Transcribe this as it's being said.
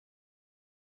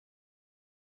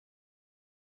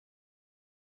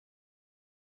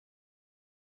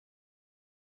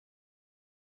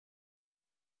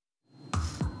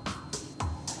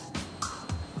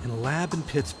In a lab in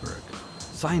Pittsburgh,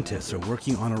 scientists are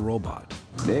working on a robot.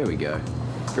 There we go.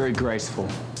 Very graceful.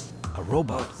 A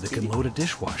robot that can load a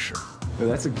dishwasher. Well,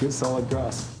 that's a good solid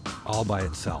grasp. All by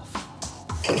itself.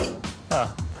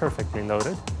 Perfectly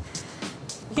loaded.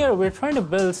 Here, we're trying to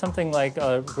build something like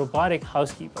a robotic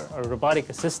housekeeper or robotic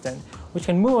assistant, which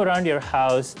can move around your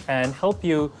house and help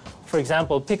you, for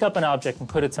example, pick up an object and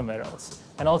put it somewhere else,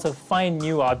 and also find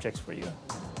new objects for you.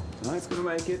 No, it's going to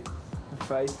make it.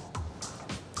 Faith.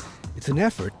 It's an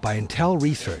effort by Intel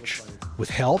Research, with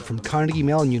help from Carnegie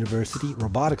Mellon University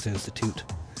Robotics Institute.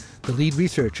 The lead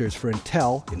researchers for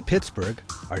Intel in Pittsburgh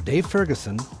are Dave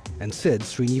Ferguson and Sid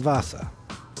Srinivasa.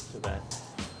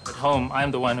 At home,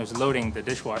 I'm the one who's loading the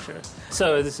dishwasher.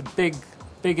 So this is a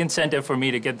big incentive for me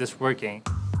to get this working.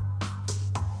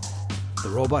 The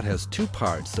robot has two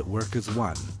parts that work as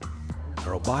one. A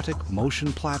robotic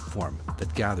motion platform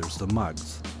that gathers the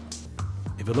mugs.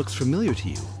 If it looks familiar to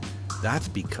you, that's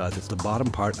because it's the bottom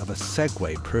part of a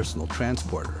Segway personal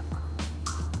transporter.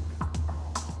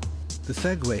 The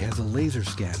Segway has a laser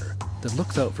scanner that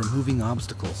looks out for moving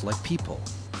obstacles like people.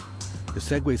 The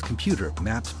Segway's computer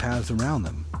maps paths around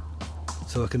them,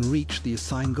 so it can reach the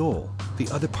assigned goal, the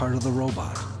other part of the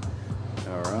robot.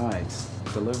 All right.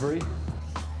 Delivery?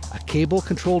 A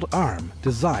cable-controlled arm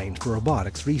designed for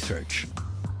robotics research.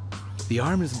 The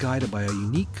arm is guided by a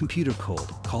unique computer code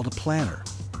called a planner.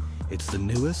 It's the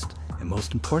newest and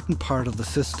most important part of the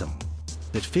system.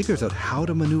 It figures out how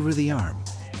to maneuver the arm.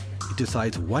 It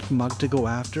decides what mug to go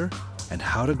after and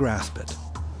how to grasp it.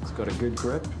 It's got a good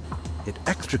grip. It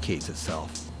extricates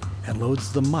itself and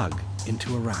loads the mug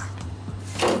into a rack.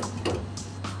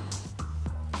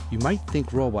 You might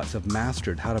think robots have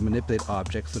mastered how to manipulate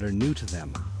objects that are new to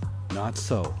them. Not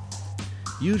so.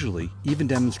 Usually, even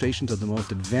demonstrations of the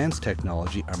most advanced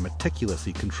technology are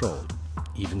meticulously controlled,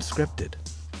 even scripted.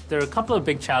 There are a couple of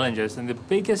big challenges, and the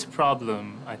biggest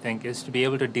problem, I think, is to be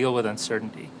able to deal with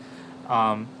uncertainty.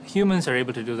 Humans are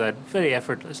able to do that very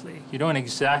effortlessly. You don't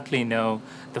exactly know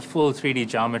the full 3D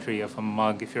geometry of a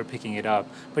mug if you're picking it up,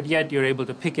 but yet you're able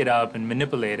to pick it up and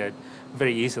manipulate it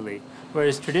very easily.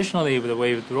 Whereas traditionally, the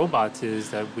way with robots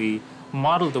is that we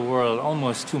model the world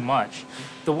almost too much.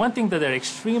 The one thing that they're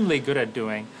extremely good at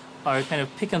doing are kind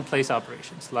of pick-and-place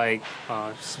operations, like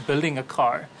building a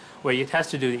car, where it has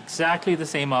to do exactly the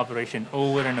same operation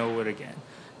over and over again.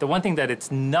 The one thing that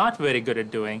it's not very good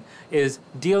at doing is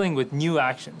dealing with new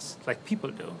actions, like people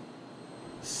do.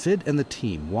 Sid and the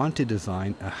team want to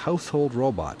design a household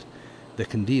robot that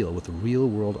can deal with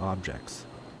real-world objects.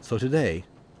 So today,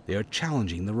 they are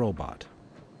challenging the robot.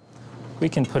 We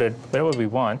can put it wherever we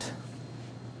want,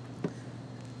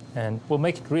 and we'll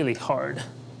make it really hard.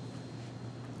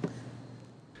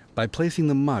 By placing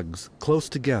the mugs close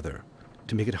together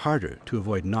to make it harder to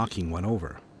avoid knocking one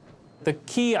over. The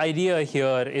key idea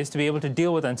here is to be able to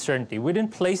deal with uncertainty. We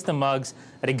didn't place the mugs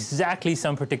at exactly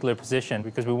some particular position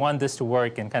because we want this to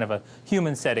work in kind of a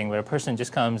human setting where a person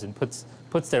just comes and puts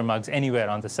their mugs anywhere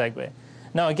on the Segway.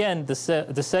 Now again, the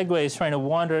Segway is trying to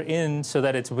wander in so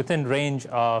that it's within range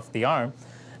of the arm.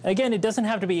 Again, it doesn't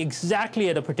have to be exactly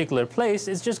at a particular place.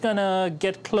 It's just going to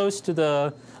get close to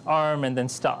the arm and then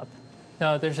stop.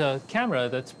 Now there's a camera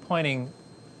that's pointing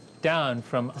down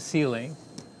from the ceiling.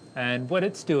 And what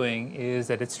it's doing is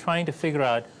that it's trying to figure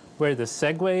out where the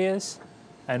Segway is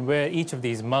and where each of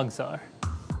these mugs are.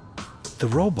 The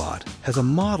robot has a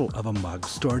model of a mug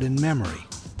stored in memory.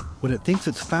 When it thinks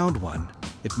it's found one,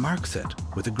 it marks it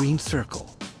with a green circle.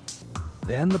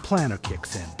 Then the planner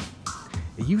kicks in.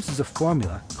 It uses a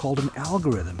formula called an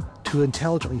algorithm to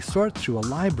intelligently sort through a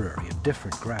library of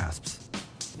different grasps.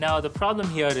 Now the problem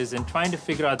here is in trying to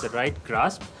figure out the right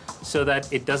grasp so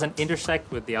that it doesn't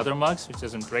intersect with the other mugs, which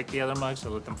doesn't break the other mugs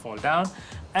or let them fall down,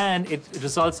 and it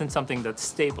results in something that's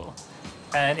stable.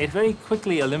 And it very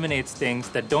quickly eliminates things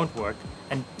that don't work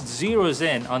and zeroes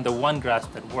in on the one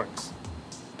grasp that works.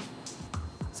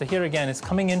 So here again, it's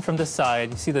coming in from the side.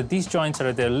 You see that these joints are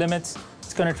at their limits.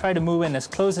 It's going to try to move in as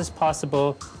close as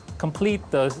possible, complete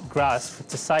the grasp,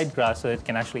 it's a side grasp, so it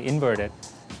can actually invert it,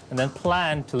 and then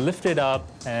plan to lift it up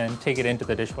and take it into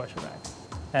the dishwasher rack.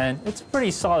 And it's a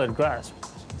pretty solid grasp,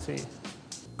 as you can see.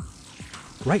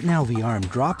 Right now, the arm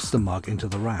drops the mug into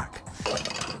the rack,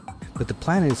 but the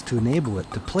plan is to enable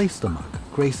it to place the mug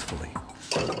gracefully.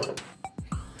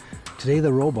 Today,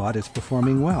 the robot is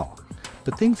performing well,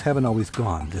 but things haven't always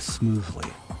gone this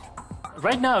smoothly.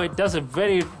 Right now, it does a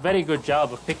very, very good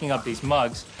job of picking up these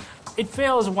mugs. It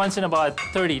fails once in about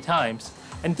 30 times,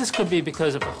 and this could be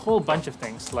because of a whole bunch of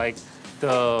things, like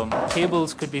the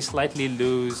cables could be slightly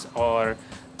loose, or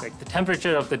Like the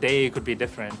temperature of the day could be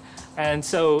different. And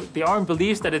so the arm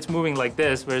believes that it's moving like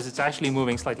this, whereas it's actually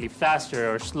moving slightly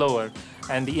faster or slower.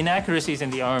 And the inaccuracies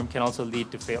in the arm can also lead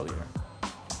to failure.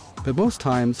 But most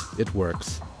times, it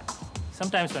works.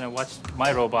 Sometimes when I watch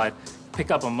my robot pick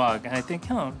up a mug, and I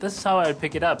think, oh, this is how I would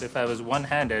pick it up if I was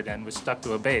one-handed and was stuck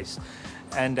to a base.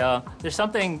 And there's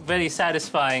something very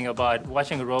satisfying about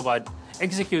watching a robot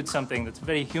execute something that's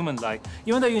very human-like,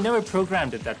 even though you never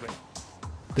programmed it that way.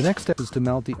 The next step is to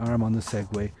mount the arm on the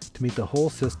Segway to make the whole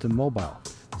system mobile.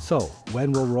 So,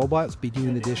 when will robots be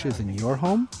doing the dishes in your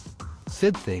home?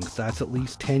 Sid thinks that's at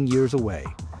least 10 years away.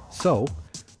 So,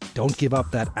 don't give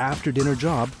up that after-dinner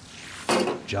job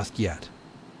just yet.